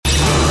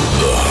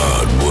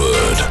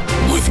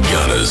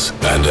Travis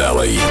and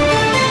Ali.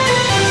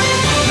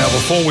 Now,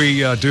 before we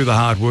do the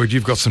hard word,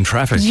 you've got some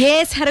traffic.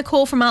 Yes, had a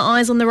call from our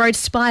Eyes on the Road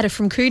Spider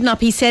from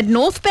Coodnup. He said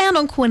northbound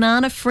on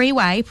Kwinana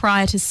Freeway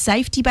prior to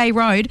Safety Bay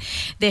Road,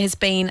 there has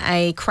been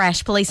a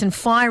crash. Police and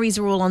fireys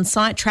are all on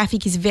site.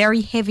 Traffic is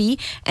very heavy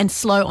and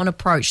slow on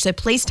approach. So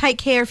please take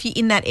care if you're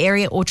in that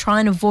area or try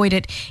and avoid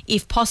it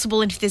if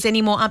possible. And if there's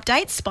any more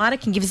updates, Spider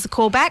can give us a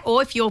call back,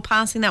 or if you're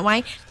passing that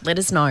way, let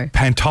us know.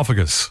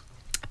 Pantophagus.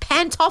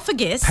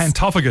 Pantophagus.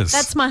 Pantophagus.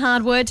 That's my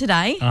hard word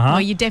today. Uh-huh. Oh,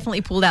 you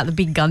definitely pulled out the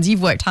big guns.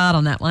 You've worked hard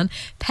on that one.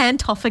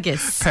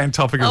 Pantophagus.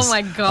 Pantophagus. Oh,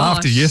 my gosh.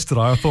 After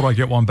yesterday, I thought I'd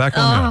get one back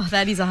on Oh, you.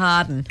 that is a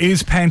hard one.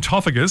 Is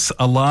pantophagus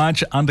a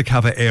large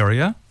undercover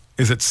area?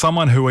 Is it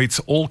someone who eats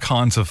all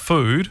kinds of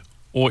food?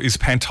 Or is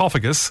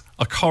pantophagus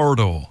a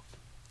corridor?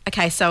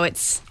 Okay, so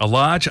it's... A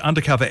large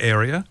undercover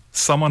area,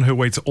 someone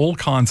who eats all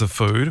kinds of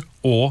food,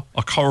 or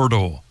a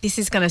corridor? This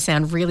is going to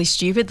sound really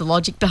stupid, the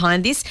logic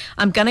behind this.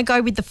 I'm going to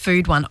go with the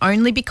food one,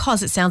 only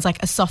because it sounds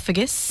like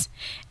esophagus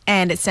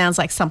and it sounds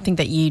like something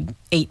that you'd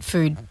eat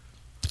food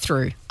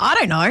through. I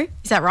don't know.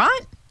 Is that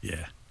right?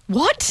 Yeah.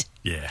 What?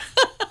 Yeah.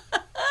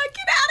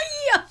 Get out of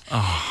here.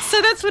 Oh.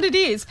 So that's what it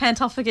is.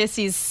 Pantophagus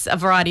is a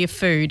variety of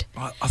food.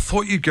 I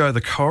thought you'd go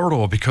the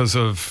corridor because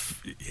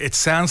of... It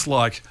sounds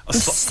like...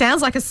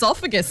 Sounds like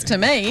esophagus to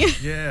me.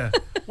 Yeah.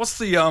 What's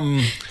the...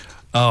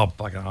 Oh,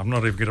 bugger, I'm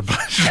not even going to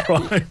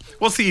try.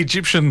 What's the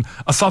Egyptian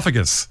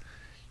esophagus?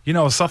 You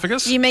know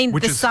esophagus? You mean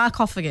the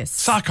sarcophagus?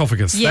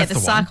 Sarcophagus, yeah, that's the the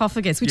one.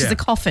 sarcophagus, which is a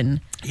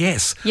coffin.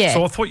 Yes. Yeah.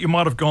 So I thought you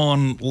might have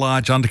gone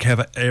large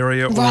undercover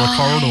area or a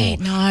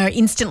corridor. No,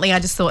 instantly I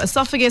just thought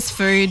esophagus,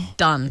 food,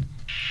 done.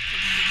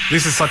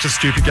 This is such a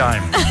stupid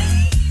game.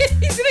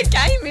 Is it a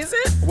game, is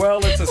it? Well,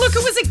 it's a... Look,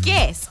 it was a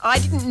guess. I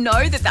didn't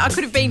know that I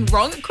could have been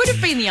wrong. It could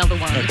have been the other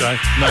one. Okay,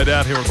 no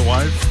doubt here at the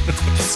Wave.